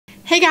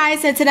Hey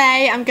guys, so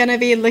today I'm going to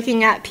be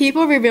looking at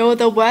people reveal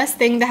the worst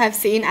thing they have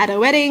seen at a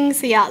wedding.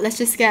 So yeah, let's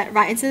just get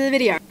right into the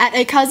video. At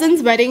a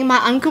cousin's wedding, my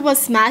uncle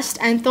was smashed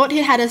and thought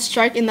he had a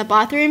stroke in the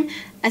bathroom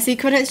as he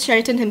couldn't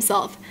straighten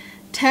himself.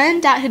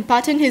 Turned out he'd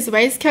buttoned his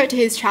waistcoat to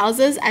his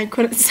trousers and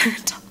couldn't sew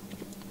it up.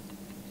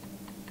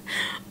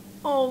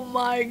 Oh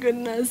my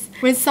goodness.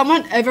 When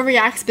someone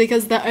overreacts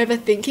because they're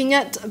overthinking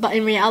it, but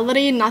in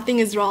reality nothing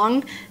is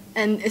wrong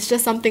and it's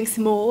just something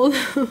small.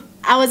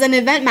 I was an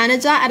event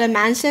manager at a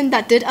mansion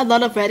that did a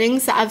lot of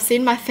weddings, so I've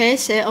seen my fair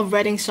share of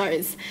wedding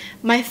shows.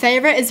 My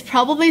favourite is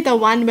probably the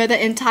one where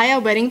the entire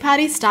wedding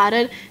party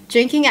started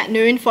drinking at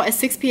noon for a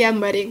 6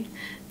 p.m. wedding.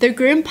 The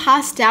groom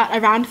passed out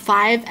around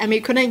 5 and we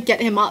couldn't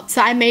get him up,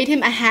 so I made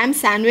him a ham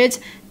sandwich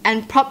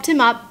and propped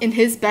him up in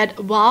his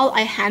bed while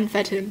I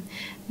hand-fed him.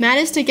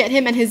 Managed to get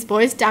him and his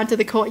boys down to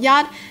the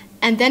courtyard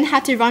and then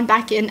had to run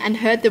back in and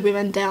herd the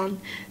women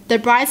down. The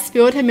bride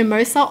spilled her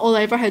mimosa all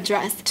over her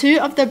dress. 2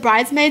 of the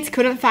bridesmaids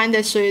couldn't find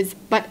their shoes,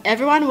 but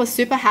everyone was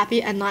super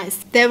happy and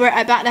nice. There were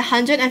about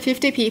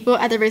 150 people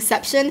at the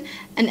reception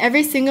and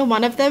every single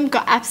one of them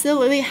got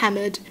absolutely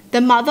hammered.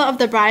 The mother of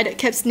the bride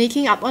kept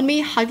sneaking up on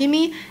me, hugging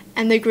me,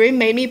 and the groom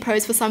made me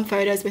pose for some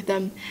photos with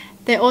them.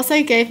 They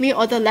also gave me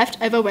all the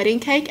leftover wedding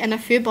cake and a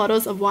few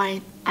bottles of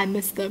wine. I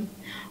miss them.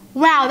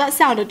 Wow, that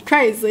sounded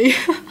crazy.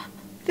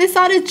 They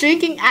started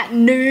drinking at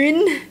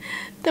noon.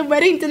 The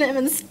wedding didn't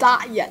even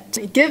start yet.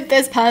 Give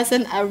this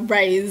person a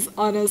raise,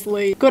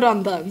 honestly. Good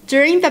on them.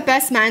 During the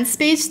best man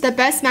speech, the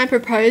best man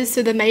proposed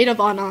to the maid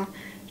of honor.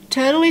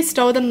 Totally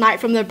stole the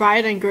night from the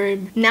bride and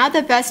groom. Now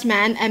the best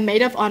man and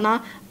maid of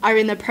honor are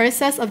in the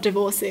process of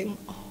divorcing.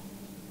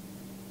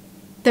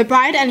 The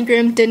bride and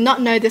groom did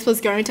not know this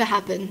was going to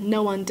happen.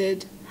 No one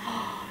did.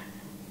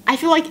 I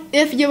feel like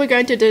if you were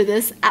going to do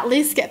this, at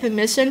least get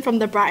permission from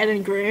the bride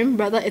and groom,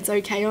 whether it's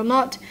okay or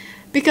not.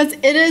 Because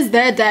it is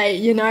their day,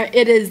 you know,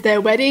 it is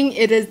their wedding,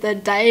 it is their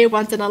day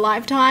once in a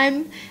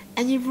lifetime,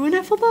 and you ruin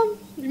it for them?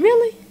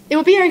 Really? It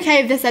would be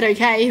okay if they said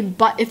okay,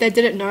 but if they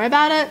didn't know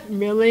about it,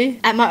 really?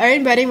 At my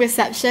own wedding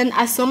reception,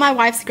 I saw my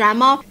wife's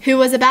grandma, who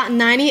was about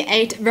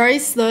 98, very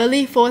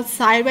slowly fall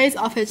sideways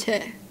off her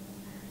chair.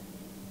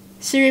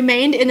 She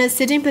remained in a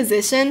sitting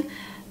position,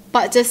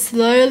 but just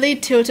slowly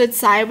tilted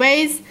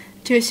sideways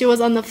till she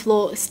was on the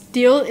floor,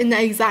 still in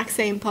the exact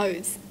same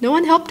pose. No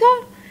one helped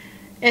her?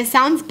 It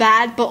sounds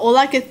bad, but all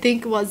I could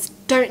think was,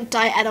 don't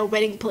die at a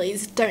wedding,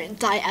 please. Don't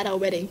die at a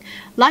wedding.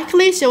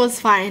 Luckily, she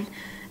was fine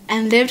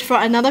and lived for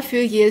another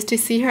few years to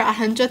see her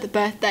 100th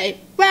birthday.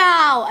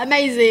 Wow,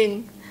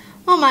 amazing.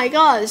 Oh my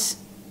gosh.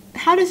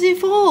 How did she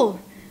fall?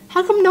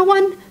 How come no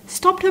one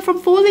stopped her from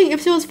falling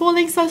if she was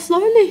falling so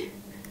slowly?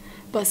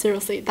 But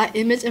seriously, that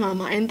image in my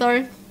mind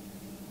though,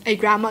 a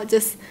grandma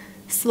just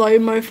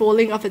slow-mo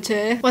falling off a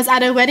chair, was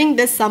at a wedding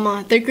this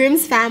summer. The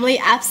groom's family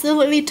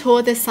absolutely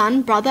tore the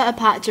son brother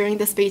apart during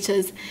the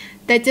speeches.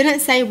 They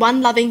didn't say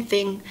one loving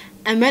thing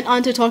and went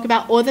on to talk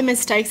about all the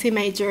mistakes he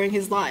made during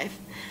his life.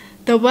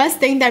 The worst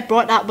thing they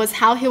brought up was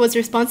how he was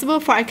responsible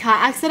for a car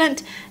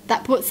accident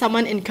that put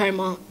someone in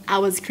coma. I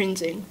was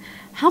cringing.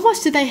 How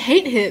much did they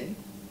hate him?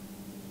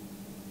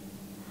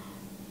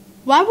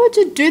 Why would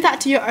you do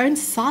that to your own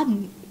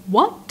son?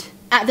 What?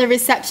 At the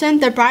reception,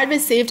 the bride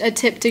received a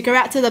tip to go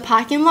out to the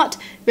parking lot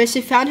where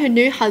she found her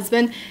new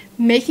husband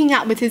making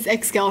out with his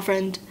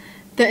ex-girlfriend.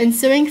 The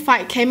ensuing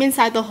fight came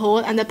inside the hall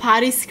and the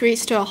party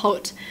screeched to a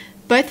halt.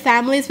 Both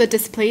families were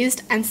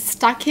displeased and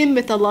stuck him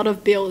with a lot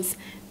of bills.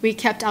 We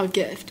kept our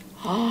gift.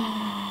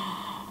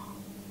 How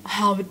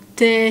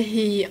dare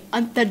he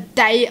on the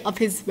day of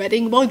his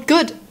wedding? Well,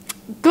 good.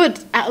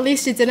 At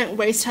least she didn't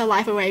waste her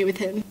life away with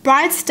him.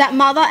 Bride's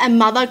stepmother and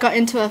mother got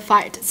into a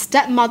fight.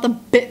 Stepmother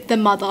bit the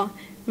mother.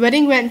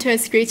 Wedding went to a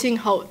screeching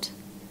halt.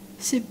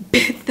 She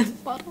bit the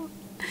mother.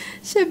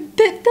 She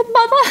bit the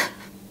mother.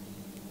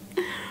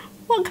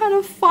 What kind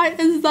of fight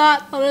is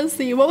that,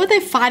 honestly? What were they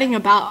fighting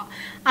about?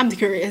 I'm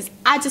curious.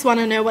 I just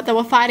want to know what they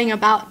were fighting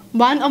about.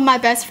 One of my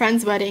best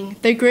friend's wedding.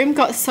 The groom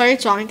got so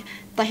drunk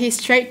that he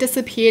straight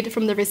disappeared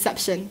from the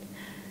reception.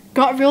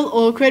 Got real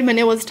awkward when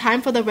it was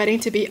time for the wedding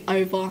to be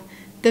over.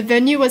 The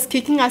venue was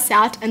kicking us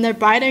out and the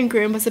bride and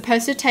groom were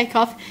supposed to take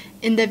off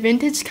in the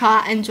vintage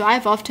car and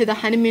drive off to the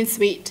honeymoon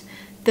suite.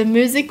 The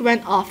music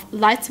went off,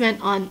 lights went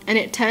on, and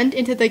it turned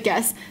into the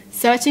guests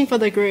searching for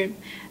the groom.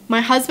 My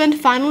husband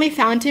finally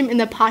found him in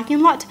the parking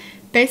lot,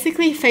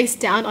 basically face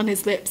down on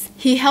his lips.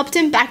 He helped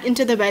him back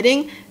into the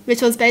wedding,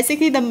 which was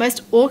basically the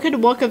most awkward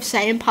walk of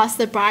shame past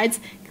the bride's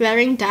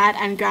glaring dad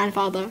and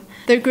grandfather.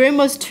 The groom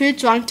was too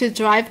drunk to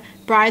drive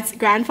bride's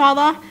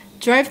grandfather,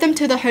 drove them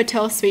to the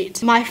hotel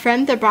suite. My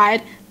friend, the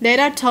bride,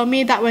 later told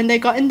me that when they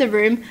got in the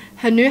room,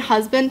 her new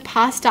husband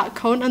passed out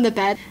cold on the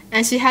bed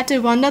and she had to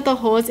wander the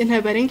halls in her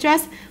wedding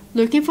dress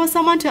looking for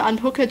someone to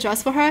unhook her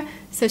dress for her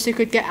so she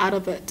could get out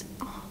of it.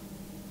 Oh,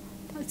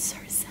 that's so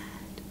sad.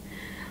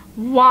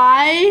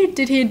 Why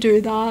did he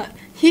do that?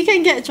 He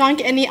can get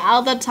drunk any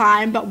other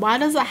time, but why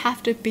does it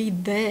have to be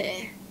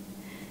there?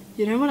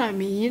 You know what I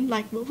mean?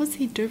 Like, what was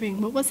he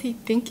doing? What was he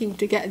thinking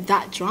to get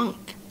that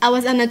drunk? I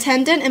was an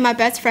attendant in my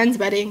best friend's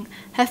wedding.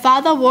 Her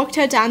father walked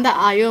her down the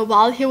aisle.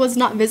 While he was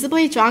not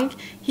visibly drunk,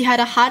 he had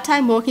a hard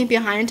time walking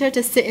behind her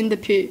to sit in the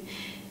pew.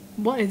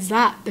 What is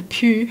that? The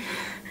pew?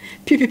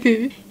 Pew pew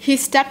pew. He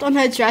stepped on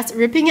her dress,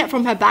 ripping it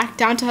from her back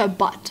down to her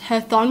butt.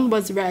 Her thong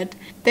was red.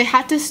 They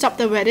had to stop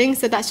the wedding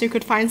so that she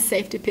could find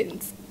safety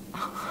pins.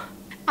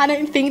 I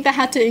don't think they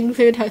had to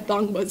include her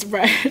thong was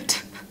red.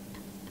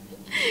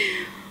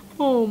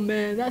 Oh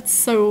man, that's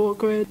so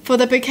awkward. For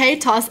the bouquet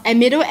toss, a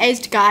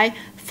middle-aged guy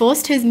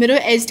forced his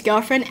middle-aged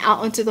girlfriend out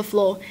onto the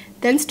floor,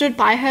 then stood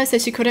by her so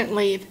she couldn't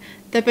leave.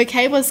 The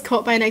bouquet was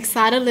caught by an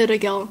excited little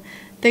girl.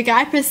 The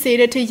guy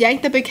proceeded to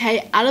yank the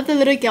bouquet out of the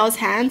little girl's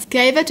hands,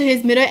 gave it to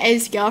his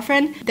middle-aged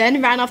girlfriend, then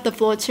ran off the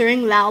floor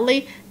cheering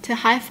loudly to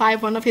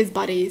high-five one of his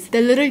buddies. The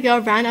little girl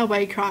ran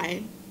away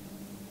crying.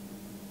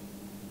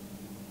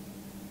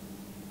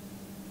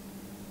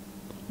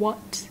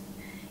 What?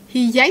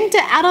 He yanked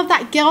it out of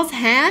that girl's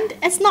hand?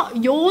 It's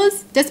not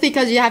yours. Just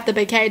because you have the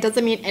bouquet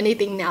doesn't mean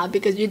anything now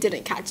because you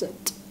didn't catch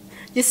it.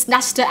 You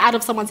snatched it out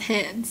of someone's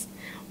hands.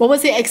 What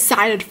was he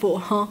excited for,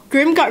 huh?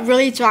 Groom got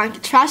really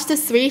drunk, trashed the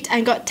suite,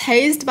 and got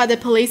tased by the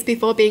police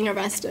before being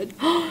arrested.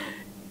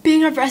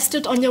 Being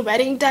arrested on your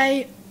wedding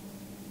day?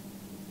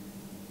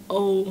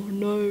 Oh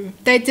no.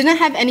 They didn't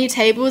have any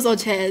tables or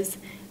chairs.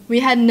 We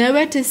had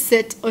nowhere to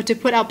sit or to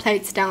put our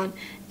plates down.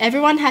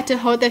 Everyone had to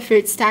hold their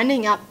food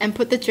standing up and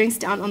put the drinks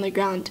down on the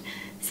ground.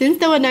 Since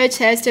there were no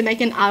chairs to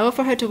make an aisle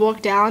for her to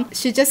walk down,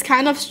 she just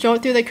kind of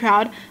strolled through the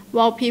crowd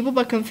while people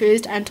were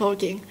confused and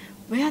talking.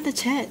 Where are the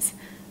chairs?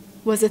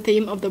 Was the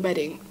theme of the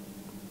wedding.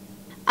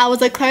 I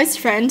was a close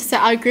friend, so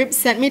our group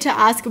sent me to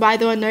ask why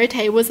there were no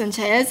tables and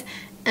chairs,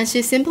 and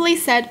she simply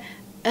said,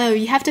 "Oh,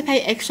 you have to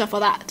pay extra for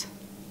that."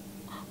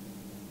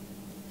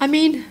 I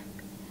mean,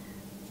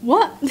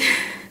 what?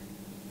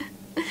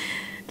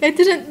 They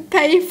didn't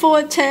pay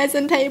for chairs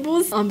and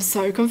tables? I'm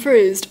so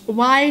confused.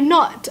 Why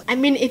not? I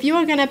mean, if you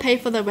were gonna pay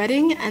for the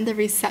wedding and the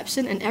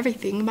reception and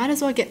everything, might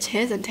as well get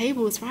chairs and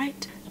tables,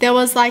 right? There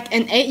was like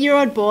an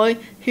 8-year-old boy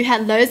who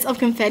had loads of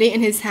confetti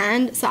in his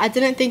hand, so I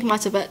didn't think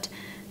much of it.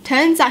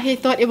 Turns out he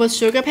thought it was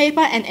sugar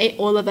paper and ate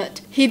all of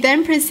it. He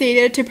then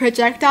proceeded to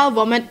projectile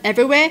vomit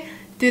everywhere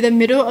through the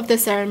middle of the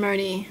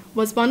ceremony.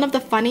 Was one of the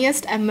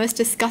funniest and most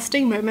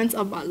disgusting moments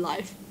of my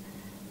life.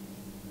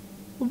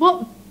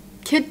 What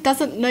kid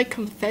doesn't know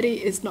confetti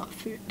is not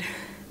food?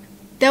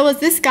 There was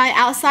this guy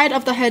outside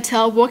of the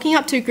hotel walking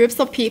up to groups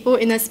of people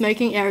in the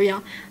smoking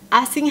area,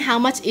 asking how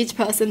much each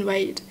person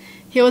weighed.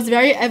 He was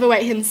very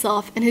overweight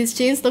himself, and his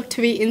jeans looked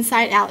to be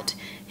inside out.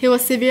 He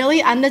was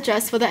severely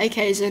underdressed for the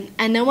occasion,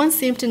 and no one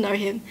seemed to know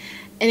him.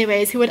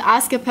 Anyways, he would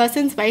ask a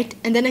person's weight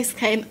and then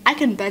exclaim, "I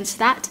can bench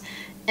that,"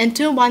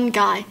 until one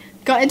guy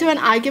got into an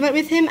argument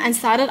with him and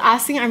started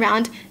asking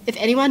around if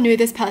anyone knew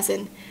this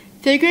person,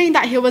 figuring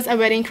that he was a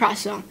wedding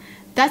crasher.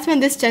 That's when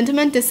this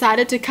gentleman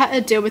decided to cut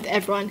a deal with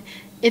everyone.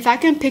 "If I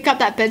can pick up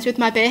that bench with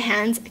my bare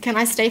hands, can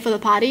I stay for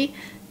the party?"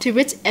 To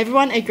which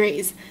everyone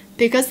agrees,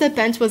 because the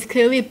bench was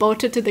clearly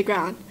bolted to the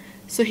ground.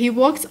 So he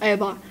walks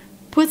over,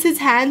 puts his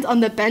hands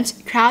on the bench,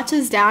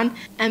 crouches down,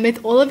 and with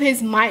all of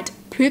his might,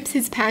 poops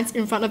his pants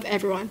in front of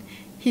everyone.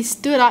 He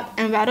stood up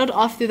and rattled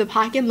off through the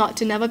parking lot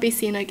to never be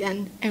seen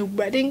again. A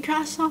wedding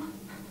crasher?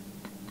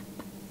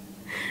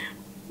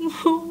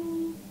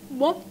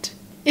 What?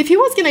 If he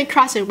was gonna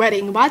crash a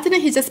wedding, why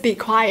didn't he just be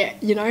quiet,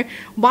 you know?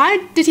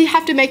 Why did he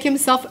have to make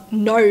himself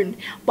known?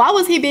 Why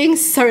was he being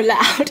so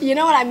loud? You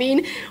know what I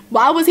mean?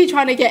 Why was he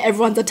trying to get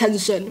everyone's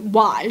attention?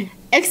 Why?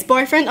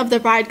 Ex-boyfriend of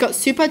the bride got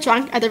super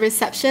drunk at the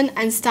reception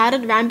and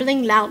started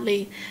rambling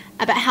loudly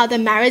about how the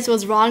marriage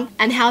was wrong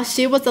and how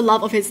she was the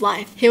love of his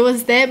life. He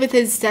was there with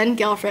his then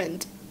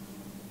girlfriend.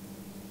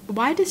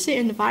 Why did she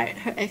invite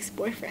her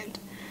ex-boyfriend?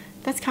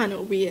 That's kind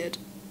of weird.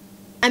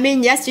 I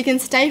mean, yes, you can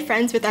stay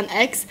friends with an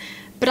ex,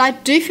 but I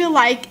do feel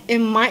like it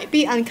might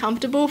be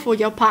uncomfortable for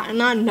your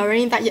partner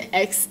knowing that your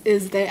ex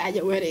is there at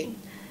your wedding.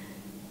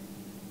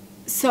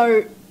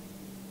 So,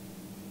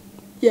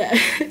 yeah,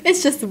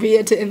 it's just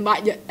weird to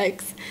invite your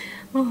ex.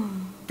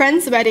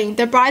 Friend's wedding,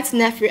 the bride's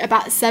nephew,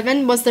 about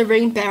 7, was the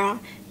ring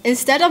bearer.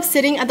 Instead of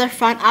sitting at the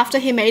front after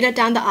he made it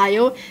down the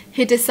aisle,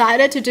 he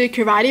decided to do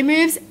karate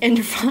moves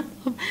in front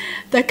of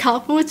the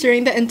couple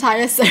during the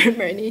entire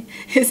ceremony.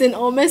 He's in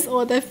almost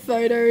all the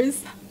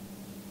photos.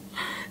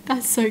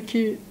 That's so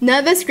cute.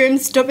 Nervous groom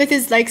stood with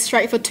his legs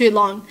straight for too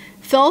long,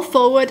 fell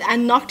forward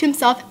and knocked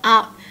himself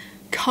out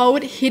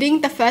cold,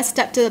 hitting the first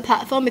step to the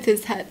platform with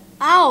his head.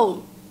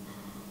 Ow!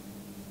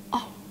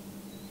 Oh,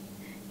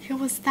 he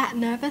was that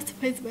nervous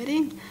for his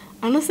wedding?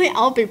 Honestly,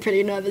 I'll be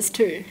pretty nervous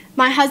too.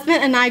 My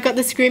husband and I got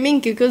the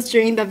screaming giggles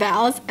during the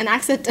vows and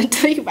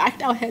accidentally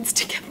whacked our heads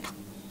together.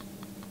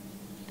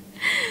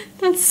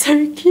 That's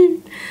so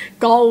cute.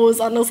 Goals,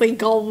 honestly,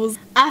 goals.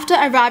 After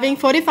arriving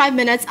 45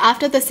 minutes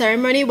after the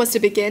ceremony was to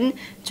begin,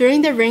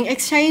 during the ring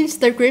exchange,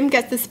 the groom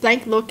gets this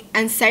blank look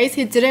and says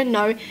he didn't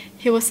know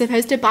he was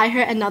supposed to buy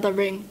her another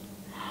ring.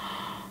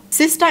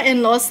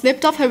 Sister-in-law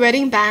slipped off her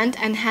wedding band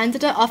and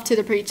handed it off to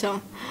the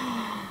preacher.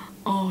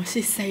 Oh,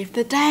 she saved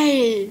the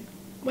day.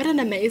 What an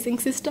amazing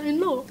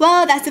sister-in-law.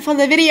 Well, that's it for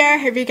the video.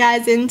 Hope you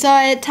guys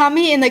enjoyed. Tell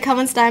me in the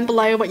comments down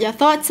below what your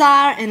thoughts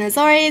are. And as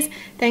always,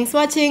 thanks for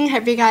watching.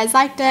 Hope you guys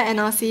liked it. And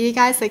I'll see you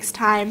guys next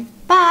time.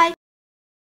 Bye!